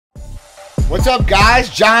What's up, guys?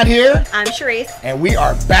 John here. I'm Sharisse. And we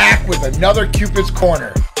are back with another Cupid's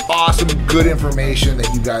Corner. Awesome, good information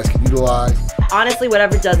that you guys can utilize. Honestly,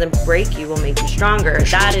 whatever doesn't break you will make you stronger.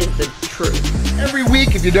 That is the truth. Every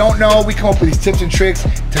week, if you don't know, we come up with these tips and tricks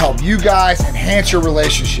to help you guys enhance your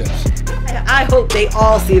relationships. I hope they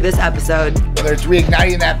all see this episode. Whether it's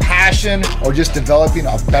reigniting that passion or just developing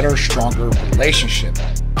a better, stronger relationship.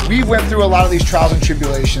 We went through a lot of these trials and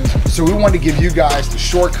tribulations, so we wanted to give you guys the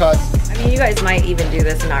shortcuts. I mean, you guys might even do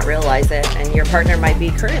this and not realize it, and your partner might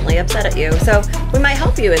be currently upset at you. So we might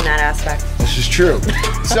help you in that aspect. This is true.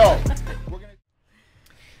 So,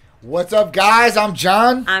 what's up, guys? I'm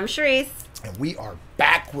John. I'm Sharisse. And we are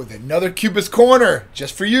back with another Cupid's Corner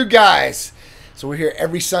just for you guys. So we're here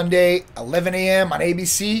every Sunday, 11 a.m. on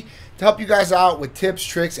ABC to help you guys out with tips,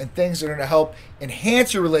 tricks, and things that are going to help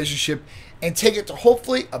enhance your relationship and take it to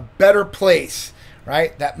hopefully a better place,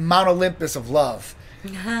 right? That Mount Olympus of love.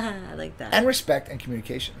 I like that. And respect and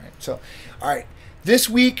communication, right? So, all right. This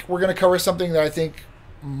week, we're going to cover something that I think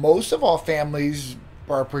most of all families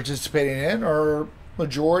are participating in, or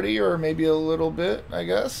majority, or maybe a little bit, I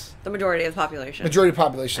guess. The majority of the population. Majority of the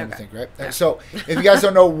population, okay. I think, right? Yeah. So, if you guys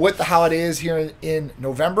don't know what the holiday is here in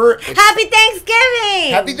November, it's Happy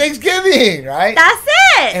Thanksgiving! Happy Thanksgiving, right? That's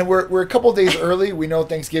it! And we're a couple days early. We know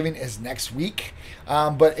Thanksgiving is next week.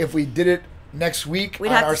 But if we did it next week we'd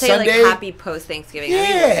on have our to say Sunday, like happy post-Thanksgiving.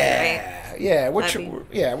 yeah, right? yeah, we're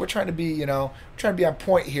trying to be, trying to be on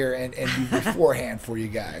point here and be beforehand for you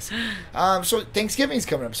guys. So Thanksgiving's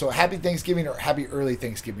coming up. So happy Thanksgiving or happy early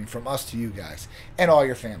Thanksgiving from us to you guys and all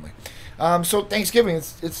your family. So Thanksgiving,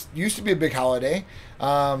 it's used to be a big holiday.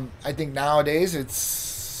 I think nowadays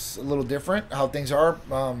it's a little different how things are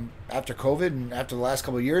after COVID and after the last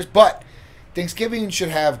couple of years, but Thanksgiving should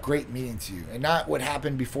have great meaning to you and not what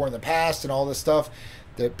happened before in the past and all this stuff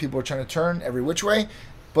that people are trying to turn every which way,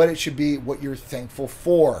 but it should be what you're thankful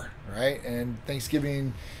for, right? And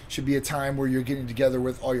Thanksgiving should be a time where you're getting together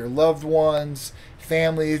with all your loved ones,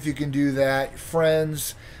 family, if you can do that,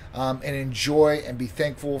 friends, and enjoy and be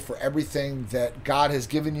thankful for everything that God has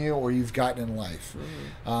given you or you've gotten in life.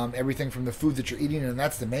 Mm-hmm. Everything from the food that you're eating, and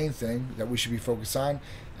that's the main thing that we should be focused on,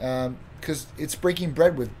 because it's breaking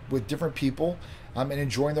bread with different people and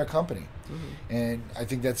enjoying their company. Mm-hmm. And I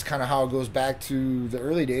think that's kind of how it goes back to the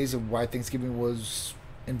early days of why Thanksgiving was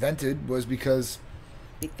invented, was because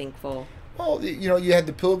be thankful. Well, you had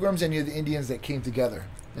the Pilgrims and you had the Indians that came together.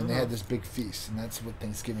 And they had this big feast, and that's what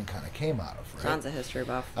Thanksgiving kind of came out of, right? John's a history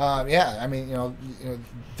buff. Yeah, I mean,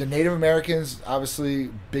 the Native Americans, obviously,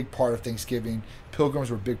 big part of Thanksgiving. Pilgrims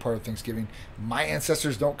were a big part of Thanksgiving. My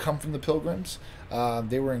ancestors don't come from the Pilgrims.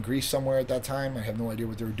 They were in Greece somewhere at that time. I have no idea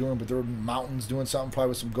what they were doing, but they were in the mountains doing something,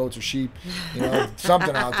 probably with some goats or sheep,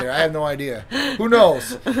 something out there. I have no idea. Who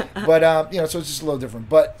knows? But, so it's just a little different.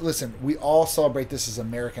 But listen, we all celebrate this as an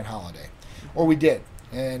American holiday, or we did.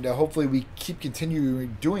 And hopefully we keep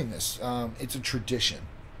continuing doing this. It's a tradition.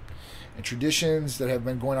 And traditions that have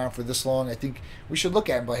been going on for this long, I think we should look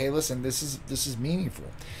at and be like, hey, listen, this is meaningful.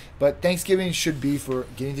 But Thanksgiving should be for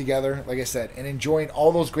getting together, like I said, and enjoying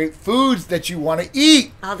all those great foods that you want to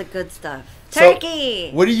eat. All the good stuff. Turkey!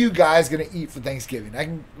 So, what are you guys going to eat for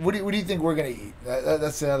Thanksgiving? What do you think we're going to eat?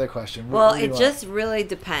 That's another question. Well, it just really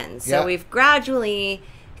depends. So we've gradually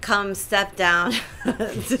step down.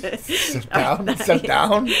 Step down? Step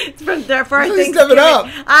down? From there for Thanksgiving. Step it up.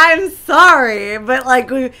 I'm sorry, but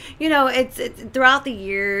it's throughout the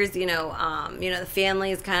years, the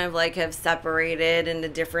families kind of like have separated into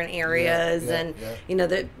different areas,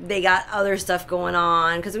 they got other stuff going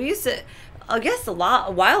on, because we used to, I guess a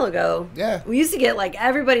while ago, we used to get like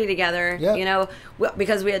everybody together,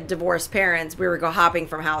 because we had divorced parents. We would go hopping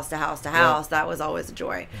from house to house to house. That was always a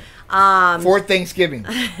joy. For Thanksgiving,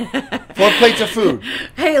 4 plates of food.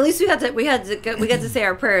 Hey, at least we got to say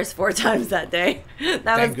our prayers 4 times that day.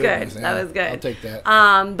 That was good. That was good. I'll take that.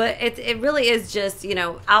 But it really is just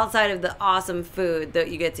outside of the awesome food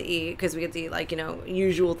that you get to eat, because we get to eat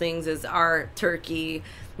usual things as our turkey,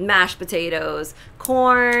 mashed potatoes,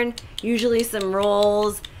 corn, usually some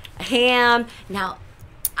rolls, ham. Now,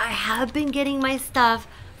 I have been getting my stuff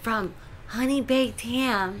from Honey Baked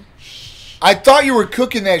Ham. I thought you were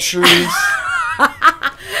cooking that, Sharisse.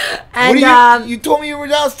 And you told me you were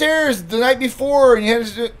downstairs the night before and you had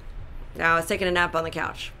to do it. I was taking a nap on the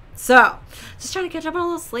couch. So, just trying to catch up on a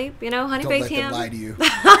little sleep, Honey Baked Ham. Don't let them lie to you.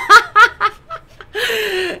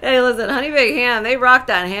 Hey, listen, Honey Baked Ham, they rock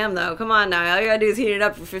that ham, though. Come on now. All you gotta do is heat it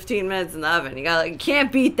up for 15 minutes in the oven. You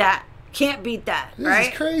can't beat that. Can't beat that, right? This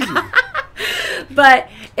is crazy. But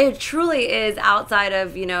it truly is outside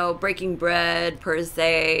of, breaking bread per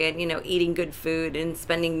se and, eating good food and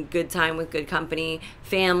spending good time with good company,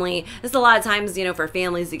 family. There's a lot of times, for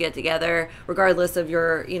families to get together, regardless of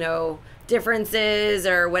your, differences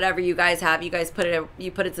or whatever you guys have, you put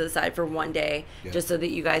it to the side for one day, just so that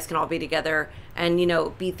you guys can all be together and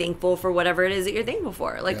be thankful for whatever it is that you're thankful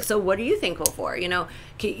for. So what are you thankful for?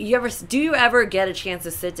 Do you ever get a chance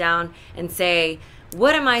to sit down and say,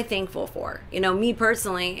 what am I thankful for? Me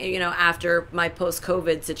personally, after my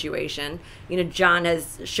post-COVID situation, John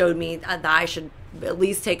has showed me that I should at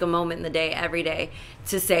least take a moment in the day, every day,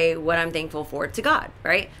 to say what I'm thankful for to God,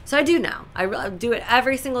 right? So I do now. I do it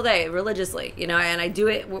every single day religiously, and I do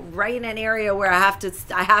it right in an area where I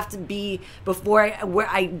have to be before where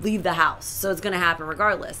I leave the house. So it's going to happen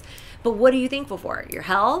regardless. But what are you thankful for? Your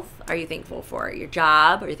health? Are you thankful for your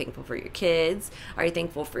job? Are you thankful for your kids? Are you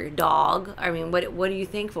thankful for your dog? I mean, what are you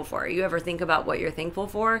thankful for? You ever think about what you're thankful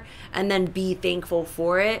for and then be thankful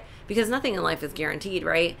for it? Because nothing in life is guaranteed,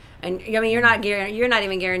 right? And I mean, you're not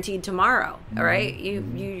even guaranteed tomorrow, all right?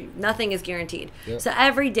 Nothing is guaranteed. Yep. So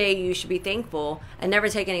every day you should be thankful and never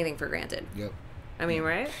take anything for granted. Yep. I mean,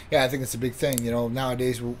 right? Yeah, I think it's a big thing.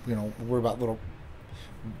 Nowadays, we're about the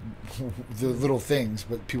little things,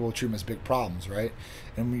 but people treat them as big problems, right?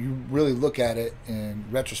 And when you really look at it in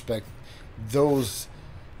retrospect, those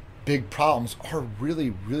big problems are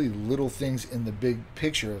really, really little things in the big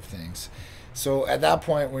picture of things. So at that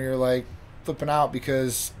point, when you're like flipping out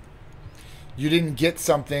because you didn't get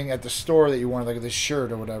something at the store that you wanted, like this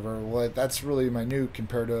shirt or whatever, well, that's really minute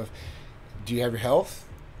compared to, do you have your health?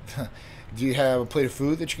 Do you have a plate of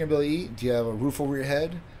food that you're going to be able to eat? Do you have a roof over your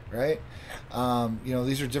head? Right?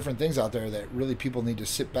 These are different things out there that really people need to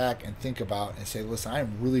sit back and think about and say, listen,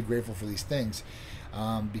 I'm really grateful for these things.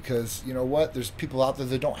 Because you know what? There's people out there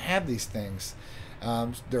that don't have these things.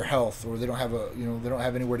 Their health, or they don't have they don't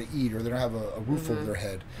have anywhere to eat, or they don't have a roof over their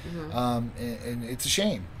head. And it's a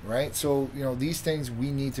shame, right? So, these things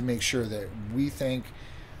we need to make sure that we thank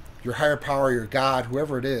your higher power, your God,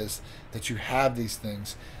 whoever it is, that you have these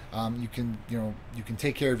things. You can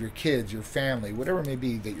take care of your kids, your family, whatever it may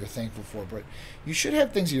be that you're thankful for. But you should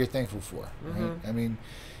have things that you're thankful for, right? I mean,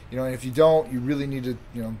 and if you don't, you really need to,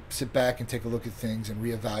 sit back and take a look at things and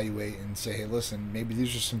reevaluate and say, hey, listen, maybe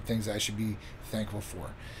these are some things I should be thankful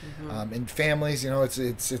for. And families,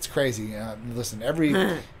 it's crazy. Listen, every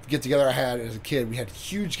get-together I had as a kid, we had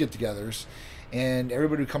huge get-togethers, and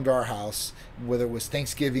everybody would come to our house, whether it was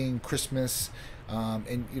Thanksgiving, Christmas,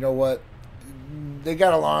 and you know what? They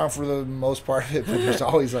got along for the most part of it, but there's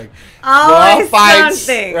always always fights,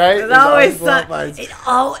 something. Right? There's always something.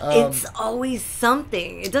 It's always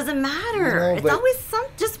something. It doesn't matter. It's always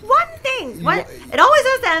just one thing. It always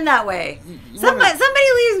has to end that way. Somebody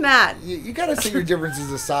leaves mad. You got to set your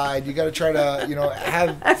differences aside. You got to try to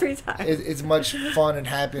have every time as much fun and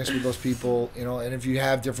happiness with those people. And if you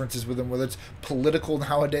have differences with them, whether it's political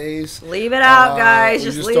nowadays, leave it out, guys.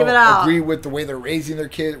 Just leave it out. Agree with the way they're raising their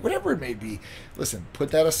kid, whatever it may be. Listen,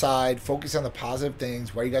 put that aside. Focus on the positive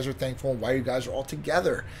things, why you guys are thankful, and why you guys are all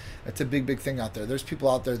together. That's a big, big thing out there. There's people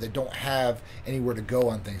out there that don't have anywhere to go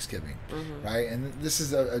on Thanksgiving, right? And this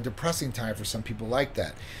is a depressing time for some people like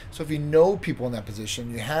that. So if you know people in that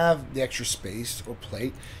position, you have the extra space or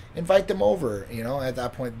plate, invite them over. At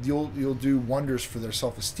that point, you'll do wonders for their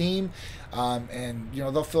self-esteem, and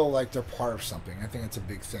they'll feel like they're part of something. I think that's a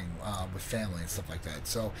big thing with family and stuff like that.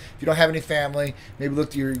 So if you don't have any family, maybe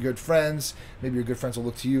look to your good friends. Maybe your good friends will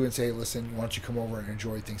look to you and say, listen, why don't you come over and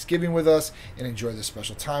enjoy Thanksgiving with us and enjoy this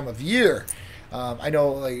special time of year. I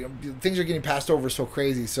know things are getting passed over so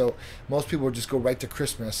crazy, so most people just go right to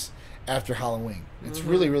Christmas after Halloween. It's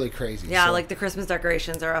really, really crazy. Yeah, so, the Christmas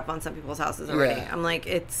decorations are up on some people's houses already. Yeah. I'm like,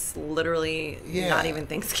 it's literally not even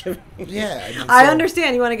Thanksgiving. Yeah, I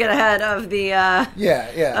understand you want to get ahead of the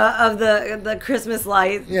of the Christmas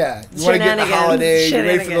light. Yeah, you want to get in the holidays. You're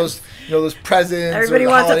ready for those presents. Everybody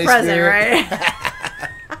wants a present, right?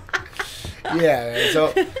 Yeah,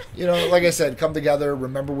 so like I said, come together.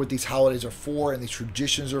 Remember what these holidays are for and these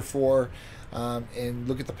traditions are for. And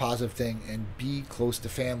look at the positive thing and be close to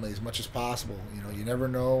family as much as possible. You never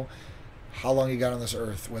know how long you got on this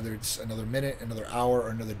earth, whether it's another minute, another hour, or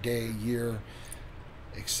another day, year,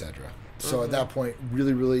 etc. So at that point,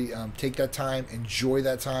 really, really take that time, enjoy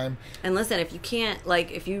that time. And listen, if you can't,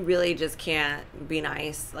 like, if you really just can't be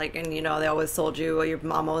nice, like, and you know, they always told you, or your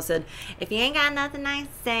mom always said, if you ain't got nothing nice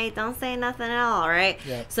to say, don't say nothing at all, right?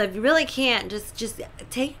 Yeah. So if you really can't, just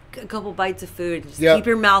take a couple bites of food, just keep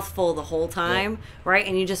your mouth full the whole time, right?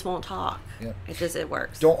 And you just won't talk. Yeah. It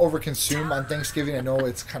works. Don't overconsume on Thanksgiving. I know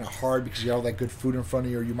it's kind of hard because you have like good food in front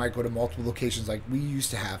of you, or you might go to multiple locations like we used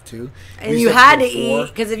to have to. And you had to eat,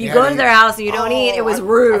 because if you go to their house and you don't eat, it was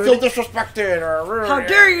rude. I feel disrespected. Or how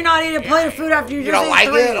dare you not eat a plate of food after you just don't ate like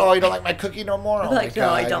 3? it? Oh, you don't like my cookie no more? Oh, like, no,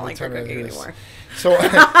 I don't like your cookie anymore. So,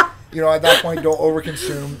 you know, at that point, don't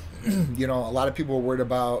overconsume. You know, a lot of people are worried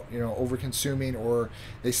about, you know, over-consuming, or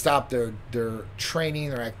they stop their training,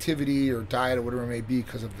 their activity, or diet, or whatever it may be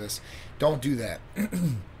because of this. Don't do that.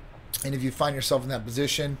 And if you find yourself in that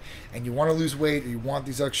position and you want to lose weight, or you want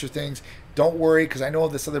these extra things, don't worry, because I know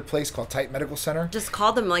of this other place called Tight Medical Center. Just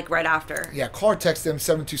call them like right after. Yeah, call or text them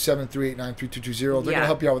 727-389-3220. They're going to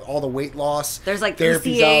help you out with all the weight loss. There's like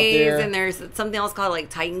therapies PCAs, out there. and there's something else called like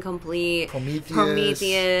Titan Complete,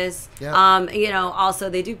 Prometheus. Yep. You know, also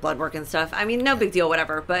they do blood work and stuff. I mean, no big deal,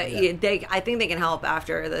 whatever. But I think they can help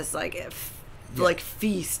after this like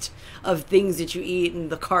feast of things that you eat and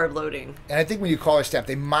the carb loading. And I think when you call our staff,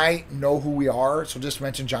 they might know who we are. So just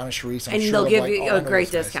mention John and Sharisse. And sure they'll give like, you a great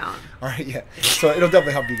discount. All right, yeah. So it'll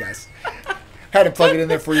definitely help you guys. Had to plug it in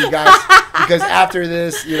there for you guys, because after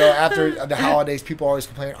this, you know, after the holidays, people always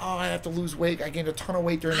complain, oh, I have to lose weight. I gained a ton of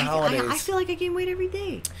weight during the holidays. I feel like I gain weight every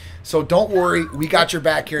day. So don't worry. We got your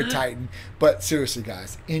back here at Titan. But seriously,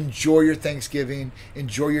 guys, enjoy your Thanksgiving.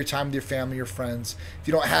 Enjoy your time with your family, your friends. If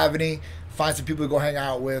you don't have any, find some people to go hang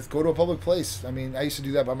out with. Go to a public place. I mean, I used to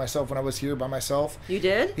do that by myself when I was here by myself. You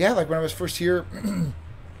did? Yeah, like when I was first here,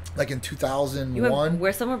 like in 2001. You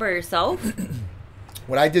were somewhere by yourself?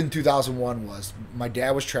 What I did in 2001 was my dad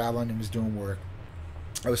was traveling and was doing work.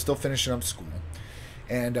 I was still finishing up school.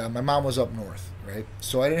 And my mom was up north, right?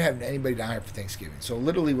 So I didn't have anybody down here for Thanksgiving. So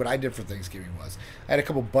literally what I did for Thanksgiving was I had a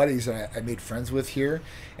couple buddies that I made friends with here.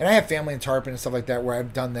 And I have family in Tarpon and stuff like that where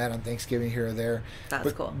I've done that on Thanksgiving here or there.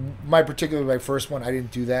 That's cool. My first one, I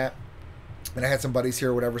didn't do that. And I had some buddies here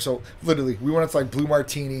or whatever. So literally we went to like Blue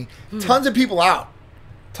Martini. Tons of people out.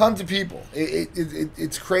 Tons of people.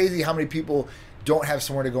 It's crazy how many people don't have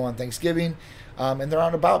somewhere to go on Thanksgiving, and they're out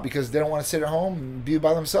and about because they don't want to sit at home and be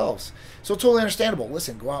by themselves. So totally understandable.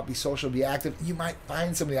 Listen, go out, be social, be active. You might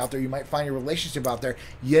find somebody out there. You might find your relationship out there.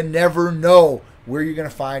 You never know where you're going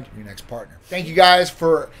to find your next partner. Thank you guys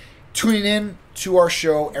for tuning in to our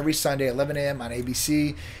show every Sunday at 11 a.m. on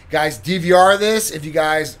ABC. Guys, DVR this if you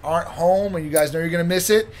guys aren't home and you guys know you're going to miss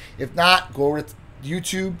it. If not, go over to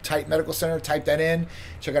YouTube, Tight Medical Center, type that in.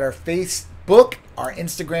 Check out our Facebook, our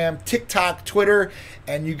Instagram, TikTok, Twitter,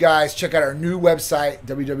 and you guys check out our new website,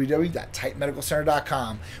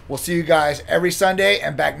 www.tightmedicalcenter.com. We'll see you guys every Sunday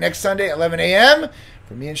and back next Sunday at 11 a.m.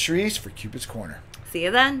 for me and Sharisse for Cupid's Corner. See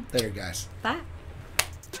you then. Later, guys. Bye.